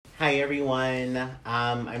Hi everyone.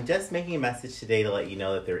 I'm just making a message today to let you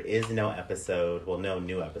know that there is no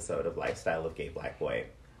new episode of Lifestyle of Gay Black Boy.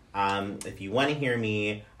 If you want to hear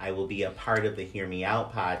me, I will be a part of the Hear Me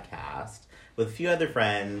Out podcast with a few other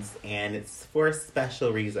friends, and it's for a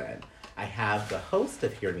special reason. I have the host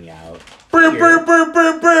of Hear Me Out.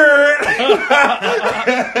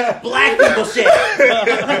 Black people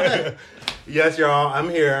shit. Yes, y'all,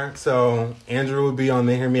 I'm here. So Andrew will be on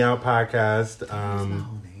the Hear Me Out podcast. That's my whole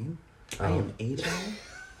name. I am AJ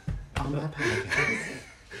on my podcast.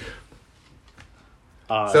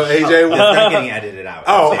 So AJ was not getting edited out.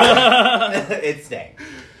 It's staying.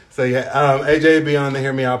 So yeah, AJ will be on the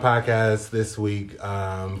Hear Me Out podcast this week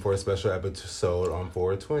for a special episode on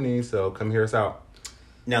 420. So come hear us out.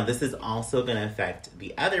 Now, this is also going to affect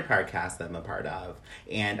the other podcast that I'm a part of,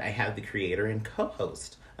 and I have the creator and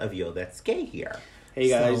co-host of Yo That's Gay here. Hey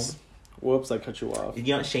guys. Whoops, I cut you off. You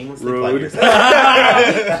don't shamelessly Rude. plug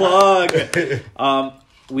yourself. Plug.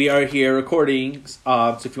 We are here recording.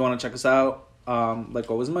 So if you want to check us out,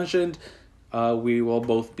 like what was mentioned, we will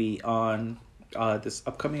both be on this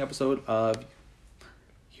upcoming episode of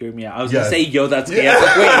Hear Me Out. I was going to say, Yo, That's Gay. I was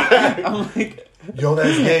like, wait. I'm like... Yo,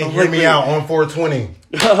 That's Gay. Hear Me Out on 420.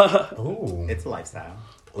 Ooh. It's a lifestyle.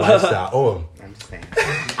 Lifestyle. Oh. I'm just saying.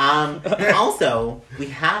 Also, we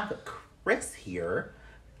have Chris here.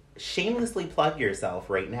 Shamelessly plug yourself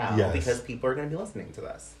right now because people are going to be listening to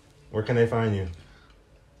this. Where can they find you?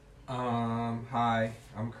 Hi,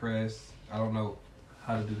 I'm Chris. I don't know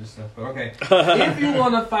how to do this stuff, but okay. If you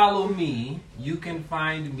want to follow me, you can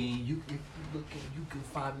find me. You can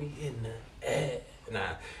find me in the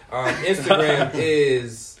Instagram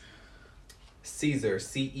is Caesar,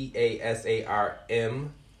 CEASARM,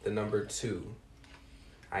 the number 2.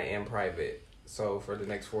 I am private. So for the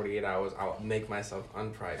next 48 hours, I'll make myself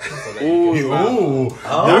unprivate so that you can follow. You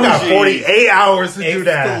got 48 hours to do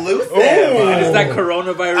that. Exclusive. Is that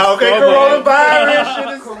coronavirus? Okay,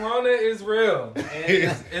 coronavirus. Corona is real.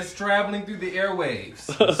 And it's traveling through the airwaves.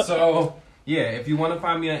 So, yeah, if you want to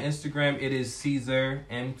find me on Instagram, it is Caesar,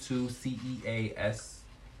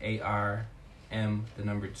 M2CEASARM, the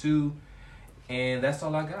number 2. And that's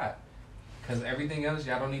all I got. Because everything else,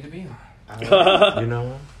 y'all don't need to be on. You know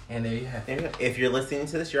what? And there you have it. If you're listening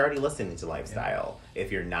to this, you're already listening to Lifestyle. Yeah.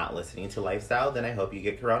 If you're not listening to Lifestyle, then I hope you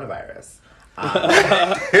get coronavirus.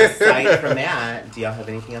 Aside from that, do y'all have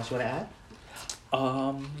anything else you want to add?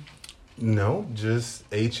 No, just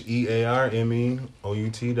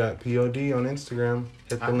HEARMEOUT.POD on Instagram.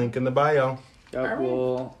 Hit the link in the bio. Yeah,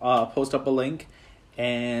 we'll post up a link,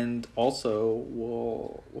 and also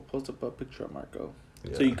we'll post up a picture of Marco,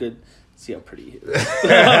 so you could see how pretty he is.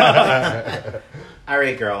 All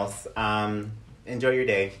right, girls. Enjoy your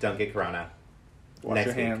day. Don't get corona. Wash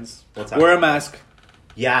your hands. We'll wear a mask.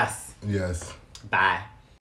 Yes. Yes. Bye.